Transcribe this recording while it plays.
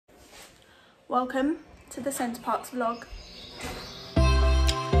Welcome to the Centre Parcs vlog.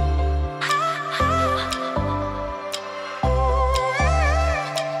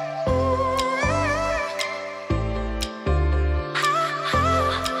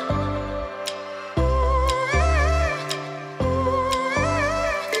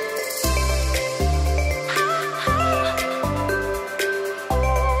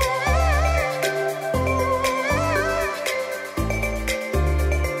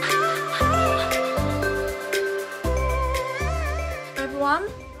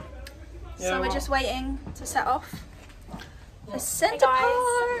 So we're just waiting to set off for Centre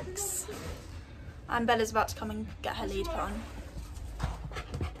Parcs. And Bella's about to come and get her lead put on.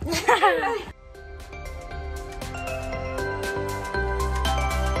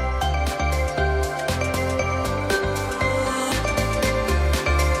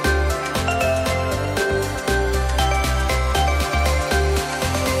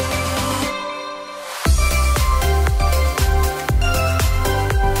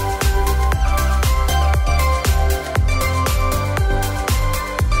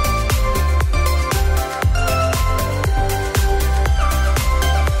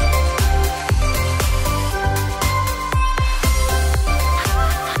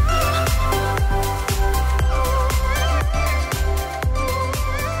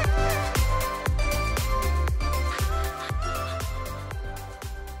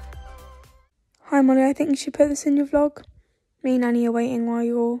 Hi Molly, I think you should put this in your vlog. Me and Nanny are waiting while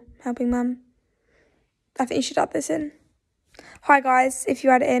you're helping Mum. I think you should add this in. Hi guys, if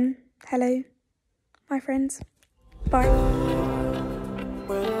you add it in, hello, my friends. Bye.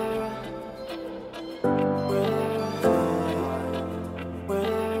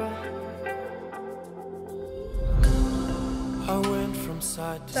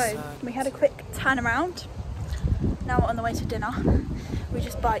 So, we had a quick turn around. Now we're on the way to dinner. We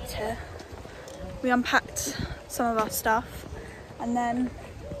just biked here. We unpacked some of our stuff and then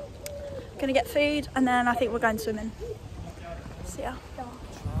gonna get food and then I think we're going swimming. See ya.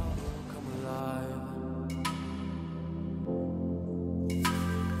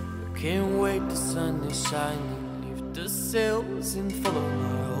 Can't wait, the sun is shining, leave the sails and follow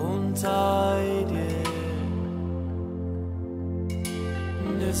my own tide, yeah.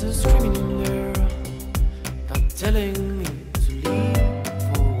 There's a screaming in there, not telling me to leave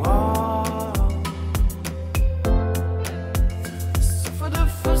for a while. So for the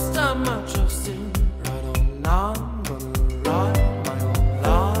first time I trust him, right on now, I'm gonna ride my own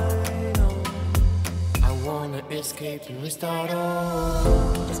line on. I wanna escape and restart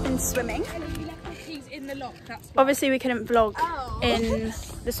all. Just been swimming. Obviously we couldn't vlog in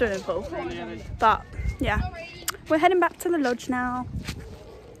the swimming pool, but yeah, we're heading back to the lodge now.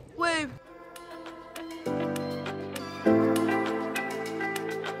 Woo! I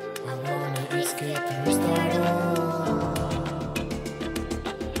wanna escape and restart all.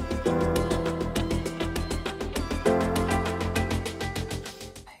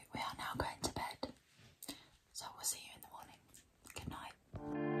 We are now going to bed, so we'll see you in the morning. Good night.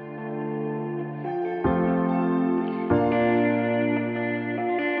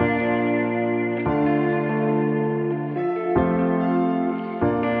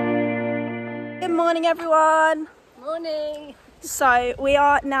 Good morning everyone. Morning. So we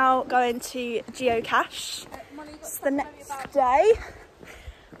are now going to geocache. It's the next day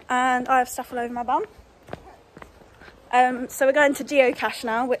and I have stuff all over my bum. So we're going to geocache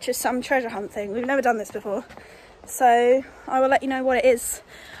now, which is some treasure hunt thing. We've never done this before. So I will let you know what it is.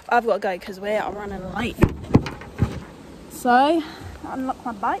 I've got to go because we are running late. So I unlock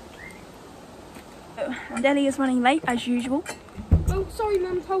my bike. Delhi is running late as usual. Oh, sorry,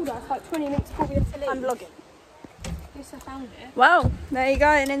 Mum told us like 20 minutes before we have to leave. I'm vlogging. Yes, I found it. Well, there you go,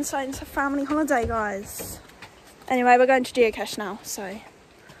 an insight into family holiday, guys. Anyway, we're going to geocache now, so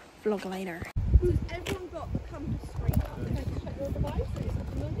vlog later. Has everyone got the compass screen up? Okay, check your device. It's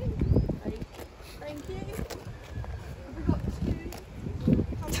up and running. Thank you. Have we got 2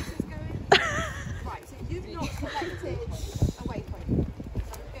 compasses going? Right, so you've not selected a waypoint.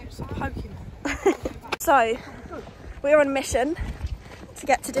 So Pokemon. So, we're on a mission to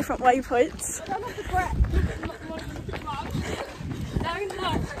get to different waypoints. I'm off the breath.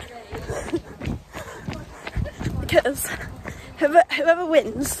 Because whoever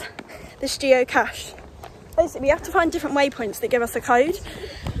wins this geocache, basically we have to find different waypoints that give us a code,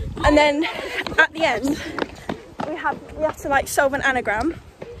 and then at the end we have to like solve an anagram,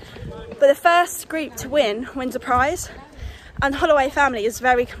 but the first group to win wins a prize, and Holloway family is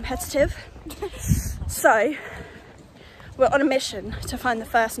very competitive, so we're on a mission to find the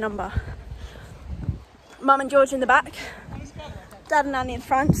first number. Mum and George in the back Dad and Annie in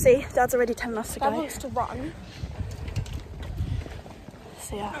front. See, Dad's already telling us to Dad go. wants to run.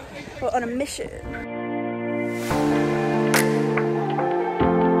 So yeah, we're on a mission.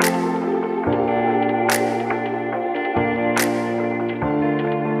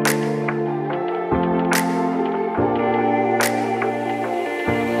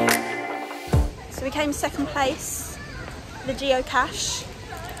 So we came second place, the geocache.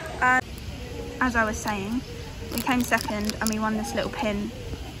 And as I was saying, we came second and we won this little pin.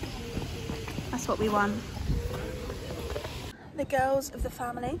 That's what we won. The girls of the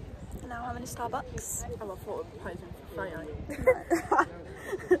family are now having a Starbucks. Oh, I thought we were posing for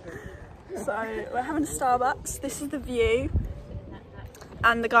photo. So we're having a Starbucks. This is the view.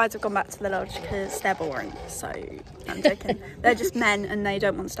 And the guys have gone back to the lodge because they're boring. So I'm joking. They're just men and they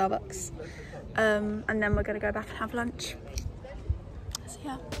don't want Starbucks. And then we're going to go back and have lunch. So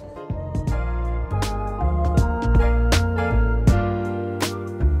yeah.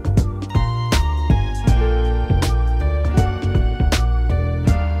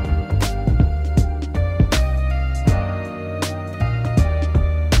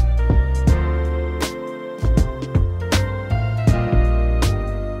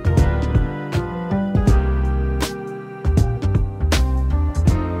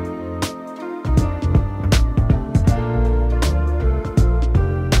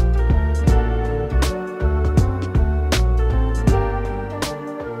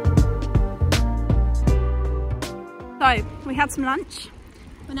 So we had some lunch.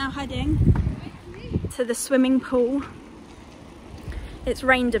 We're now heading to the swimming pool. It's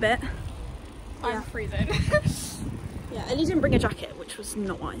rained a bit. I'm freezing. Yeah, Ellie didn't bring a jacket, which was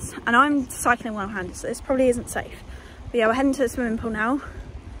not wise. And I'm cycling one-handed, so this probably isn't safe. But yeah, we're heading to the swimming pool now.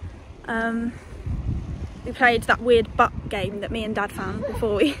 We played that weird butt game that me and Dad found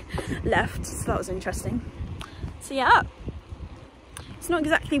before we left, so that was interesting. So yeah, it's not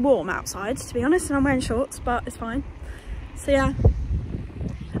exactly warm outside, to be honest, and I'm wearing shorts, but it's fine. So yeah,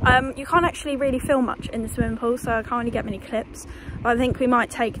 you can't actually really film much in the swimming pool, so I can't really get many clips. But I think we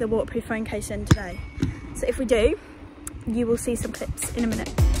might take the waterproof phone case in today. So if we do, you will see some clips in a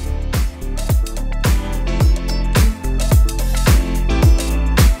minute.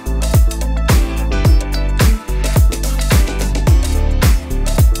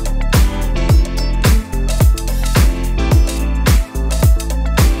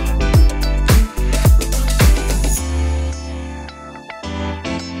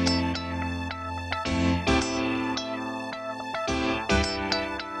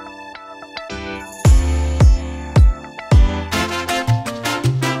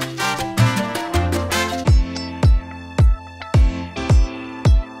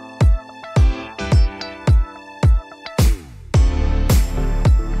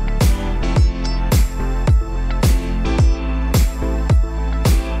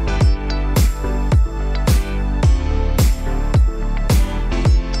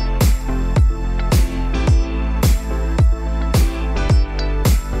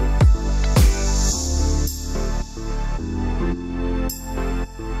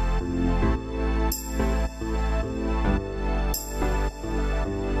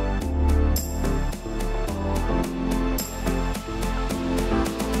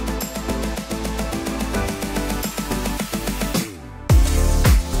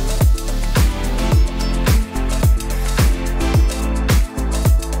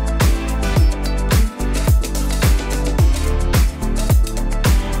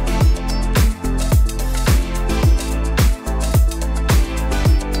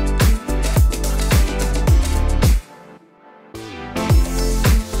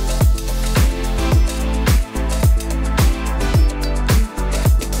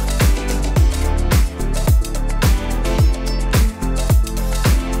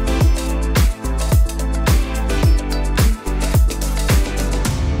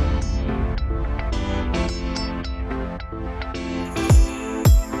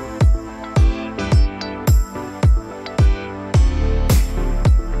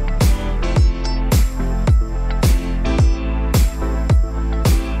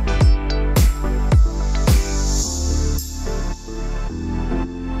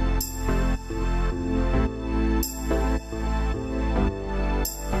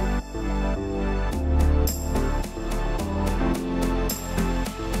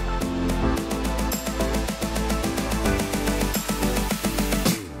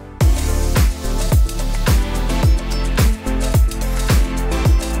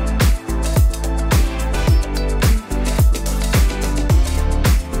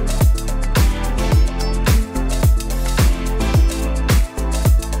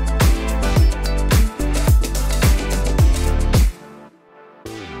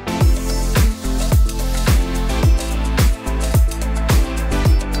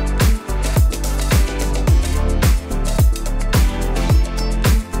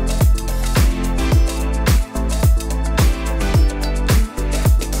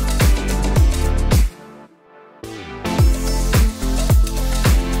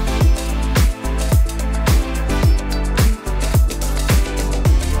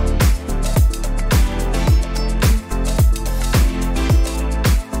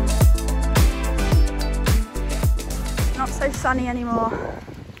 sunny anymore.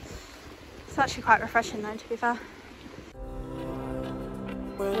 It's actually quite refreshing though, to be fair.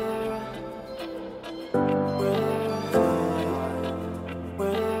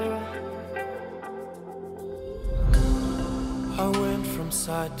 I went from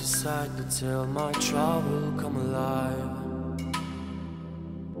side to side to tell my travel come alive.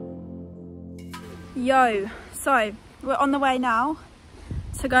 Yo, so we're on the way now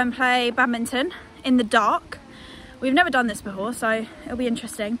to go and play badminton in the dark. We've never done this before, so it'll be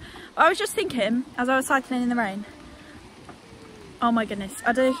interesting. But I was just thinking, as I was cycling in the rain, oh my goodness,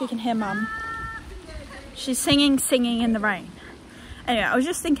 I don't know if you can hear Mum. She's singing in the rain. Anyway, I was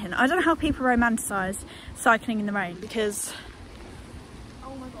just thinking, I don't know how people romanticize cycling in the rain, because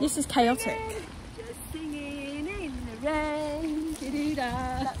this is chaotic. Just singing in the rain.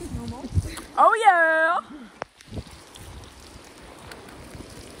 That's normal. Oh yeah!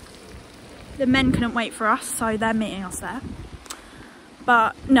 The men couldn't wait for us, so they're meeting us there.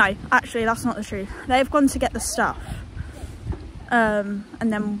 But no, actually that's not the truth. They've gone to get the stuff. And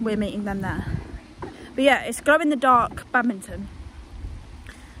then we're meeting them there. But yeah, it's glow in the dark badminton.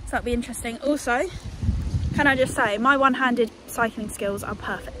 So that'll be interesting. Also, can I just say, my one-handed cycling skills are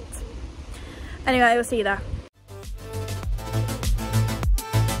perfect. Anyway, we'll see you there.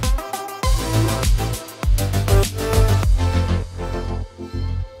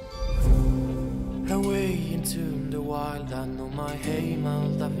 Away into the wild, I know my hay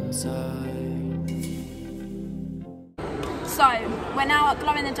mouth up inside. So, we're now at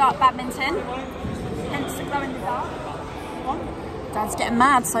glow in the dark badminton. Hence the glow in the dark. Dad's getting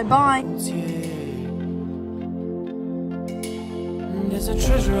mad, so bye. There's a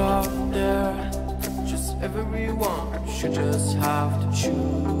treasure out there, just everyone should just have to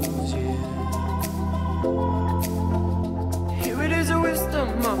choose, yeah. Here it is, a wisdom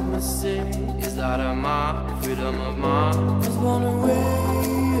I must say, is that my freedom of mind has gone away.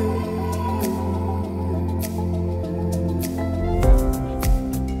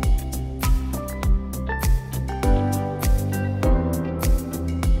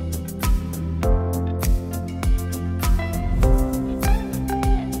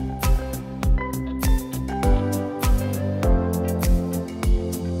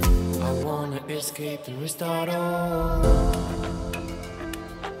 Escape and restart all.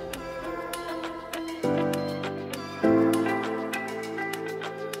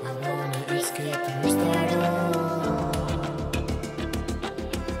 I wanna escape and restart all.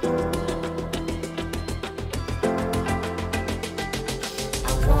 I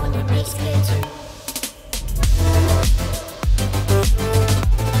wanna escape too.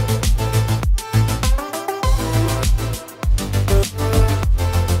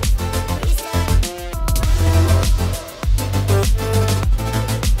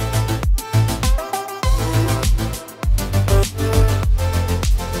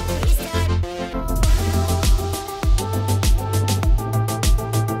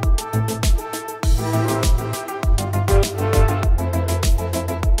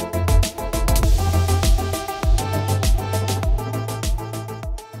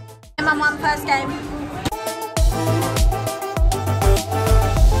 Mum won first game.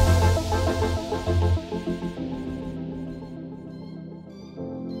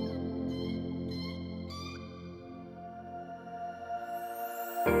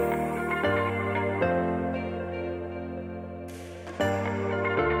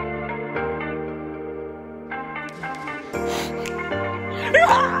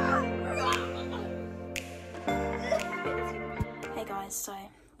 Hey guys, so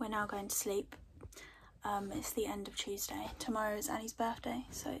we're now going to sleep. It's the end of Tuesday. Tomorrow is Annie's birthday,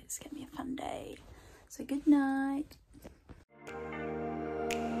 so it's gonna be a fun day. So good night.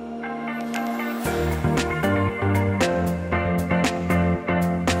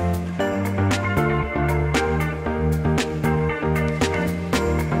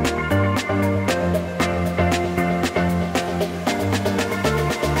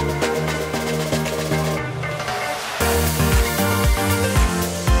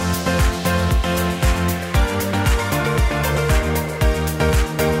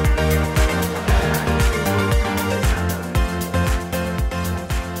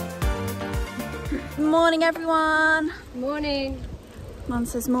 Morning everyone. Morning. Mum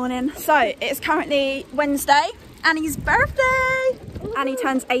says morning. So it's currently Wednesday, Annie's birthday. Ooh. Annie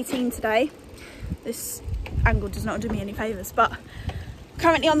turns 18 today. This angle does not do me any favours, but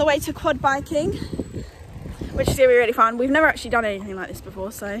currently on the way to quad biking, which is gonna be really fun. We've never actually done anything like this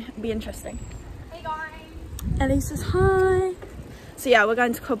before, so it'll be interesting. Hey guys. Ellie says hi. So yeah, we're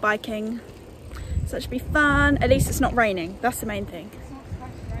going to quad biking, so it should be fun. At least it's not raining, that's the main thing.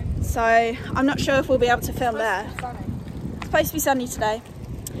 So I'm not sure if we'll be able to film there. supposed to be sunny today.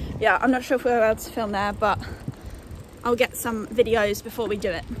 Yeah, I'm not sure if we're able to film there, but I'll get some videos before we do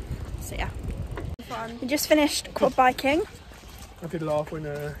it. So yeah. We just finished quad biking. I did laugh when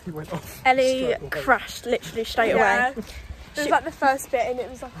he went off. Ellie crashed literally straight away. It was like the first bit, and it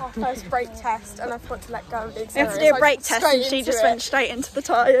was like our first brake test, and I forgot to let go of the We have to do a brake test, and she just went straight into the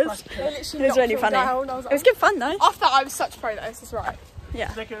tyres. It was really funny. It was good fun though. After that, I was such pro that this is right.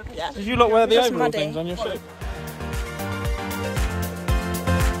 Yeah. Yeah. Did you lot wear the Just overall muddy. things on your shoe?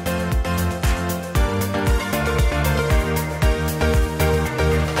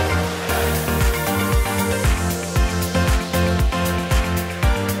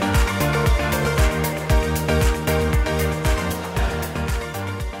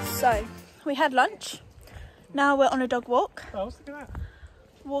 So, we had lunch. Now we're on a dog walk. Oh, look at that.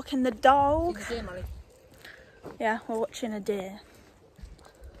 Walking the dog. Yeah, we're watching a deer.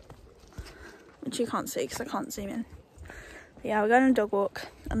 Which you can't see because I can't zoom in. But yeah, we're going on a dog walk.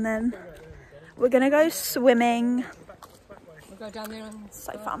 And then we're going to go swimming. We'll go down there and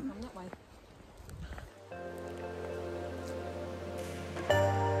So fun. come that way.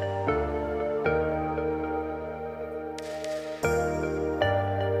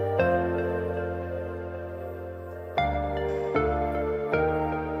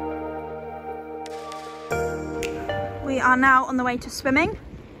 We are now on the way to swimming.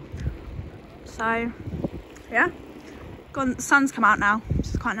 So, yeah. The sun's come out now, which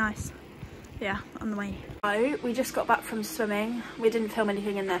is quite nice. Yeah, on the way. So, we just got back from swimming. We didn't film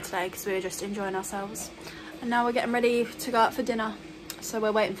anything in there today because we were just enjoying ourselves. And now we're getting ready to go out for dinner. So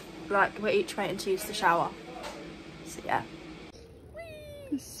we're waiting, we're each waiting to use the shower. So yeah.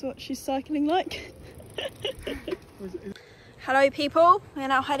 This is what she's cycling like. Hello people, we're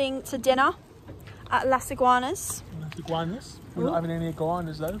now heading to dinner at Las Iguanas. Iguanas? We're not having any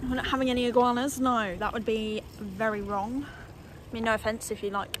iguanas though. We're not having any iguanas, no, that would be very wrong. I mean, no offence if you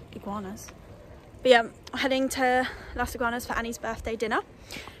like iguanas. But yeah, I'm heading to Las Iguanas for Annie's birthday dinner.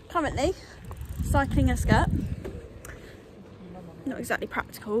 Currently, cycling in a skirt. Not exactly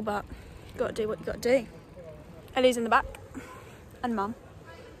practical, but you've got to do what you've got to do. Ellie's in the back, and Mum.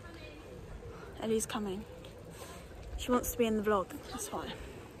 Ellie's coming. She wants to be in the vlog, that's why.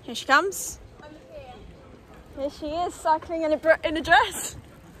 Here she comes. Here she is, cycling in a dress.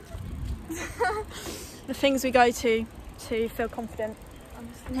 The things we go to feel confident.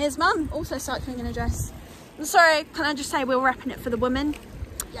 And here's Mum, also cycling in a dress. I'm sorry, can I just say we're repping it for the women?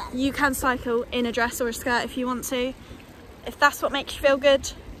 Yeah. You can cycle in a dress or a skirt if you want to. If that's what makes you feel good,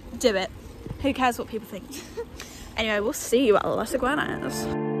 do it. Who cares what people think? Anyway, we'll see you at Las Iguanas.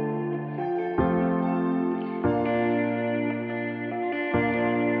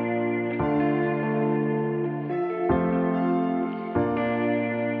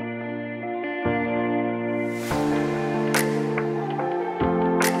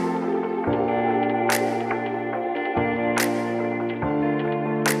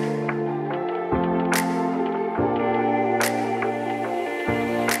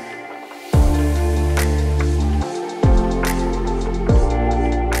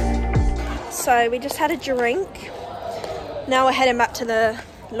 So we just had a drink. Now we're heading back to the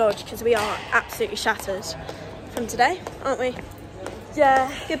lodge because we are absolutely shattered from today, aren't we?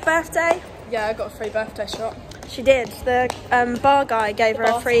 Yeah. Good birthday? Yeah, I got a free birthday shot. She did. The bar guy gave her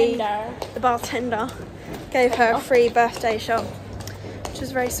a free... The bartender gave her a free birthday shot, which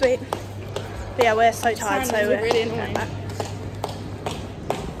was very sweet. But yeah, we're so tired, so we're really annoying. back.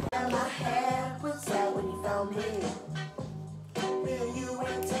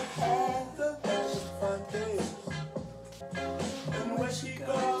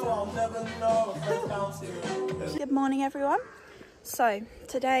 Good morning everyone. So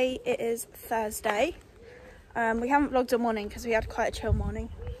today it is Thursday. We haven't vlogged all morning because we had quite a chill morning.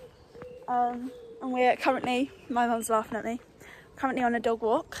 And we're currently, my mum's laughing at me, currently on a dog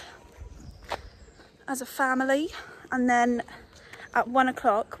walk as a family. And then at 1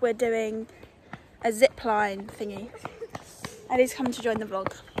 o'clock we're doing a zip line thingy. Ellie's coming to join the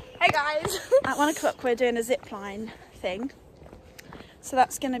vlog. Hey guys! At 1 o'clock we're doing a zip line thing. So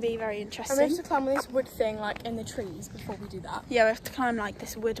that's going to be very And interesting. we have to climb on this wood thing like in the trees before we do that. Yeah, we have to climb like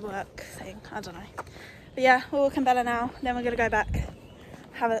this woodwork thing. I don't know. But yeah, we're walking Bella now. Then we're going to go back,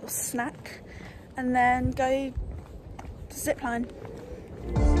 have a little snack, and then go to zip line.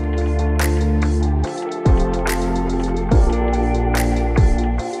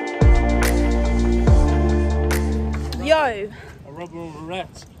 Yo! A rubber or a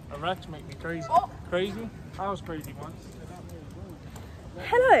rat. A rat make me crazy. Crazy? I was crazy once.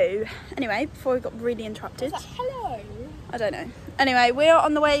 Hello! Anyway, before we got really interrupted. Hello! I don't know. Anyway, we're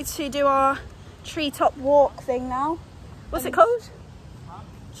on the way to do our treetop walk thing now. What's it called?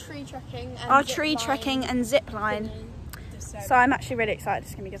 Tree trekking. And Our tree trekking and zip line. So I'm actually really excited.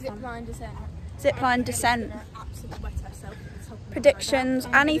 It's gonna be good fun. Zipline descent. Zipline descent. Predictions.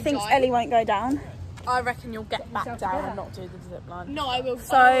 Annie thinks Ellie won't go down. I reckon you'll get back down and not do the zip line. No, I will.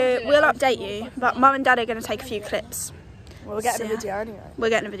 So we'll update you. But Mum and Dad are gonna take a few clips. Well, we're getting a video anyway. We're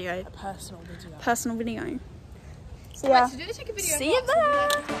getting a video. A personal video. Personal video. So yeah. See you there.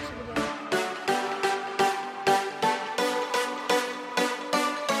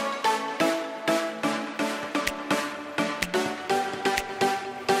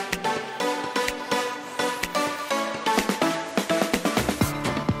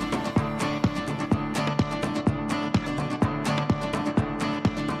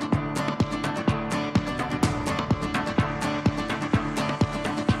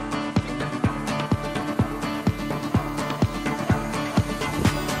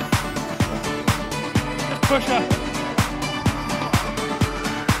 Push her.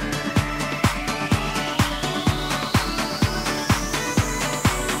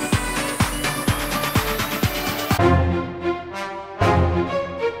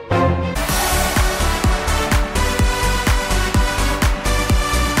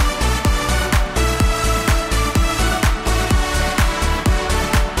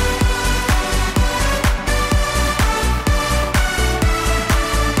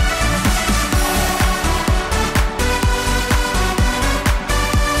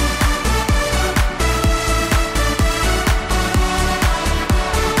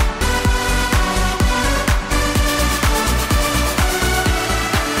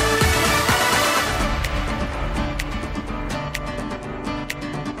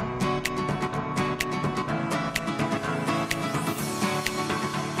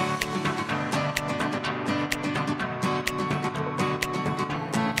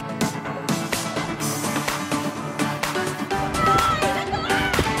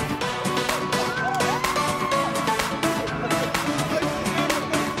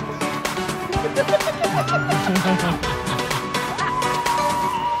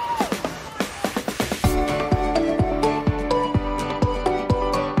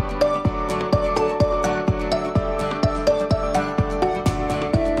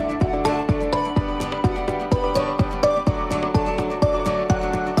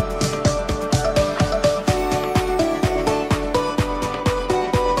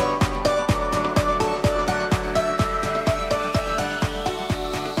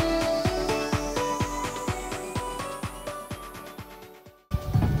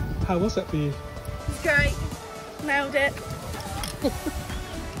 How was that for you? It's great. Nailed it.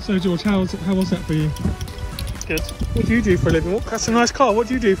 So George, how was that for you? Good. What do you do for a living? That's a nice car. What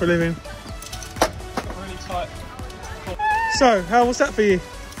do you do for a living? Really tight. So, how was that for you?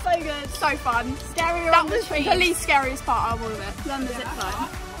 So good. So fun. Scary around the trees. The least scariest part of all of it. Then the zip line.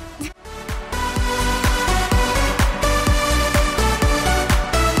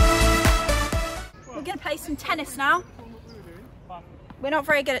 We're going to play some tennis now. We're not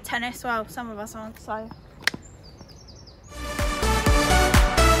very good at tennis, well, some of us aren't, so.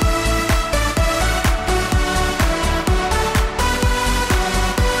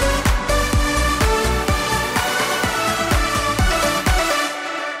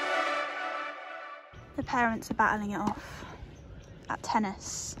 The parents are battling it off at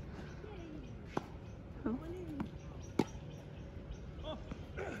tennis. Ooh.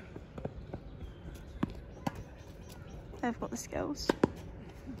 They've got the skills.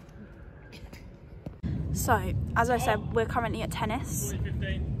 So, as I said, we're currently at tennis.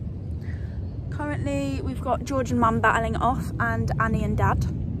 Currently, we've got George and Mum battling it off, and Annie and Dad.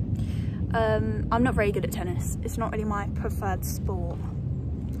 I'm not very good at tennis. It's not really my preferred sport.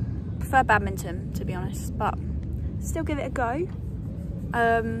 I prefer badminton, to be honest, but still give it a go.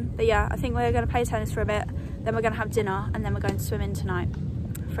 But yeah, I think we're going to play tennis for a bit, then we're going to have dinner, and then we're going to swim in tonight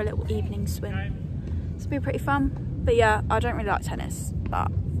for a little evening swim. It's been pretty fun. But yeah, I don't really like tennis, but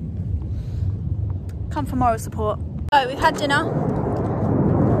come for moral support. So we've had dinner.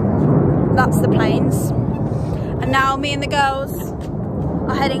 That's the planes. And now me and the girls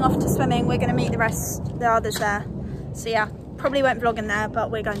are heading off to swimming. We're gonna meet the others there. So yeah, probably won't vlog in there, but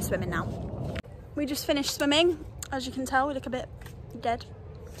we're going swimming now. We just finished swimming. As you can tell, we look a bit dead.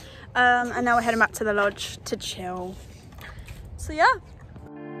 And now we're heading back to the lodge to chill. So yeah.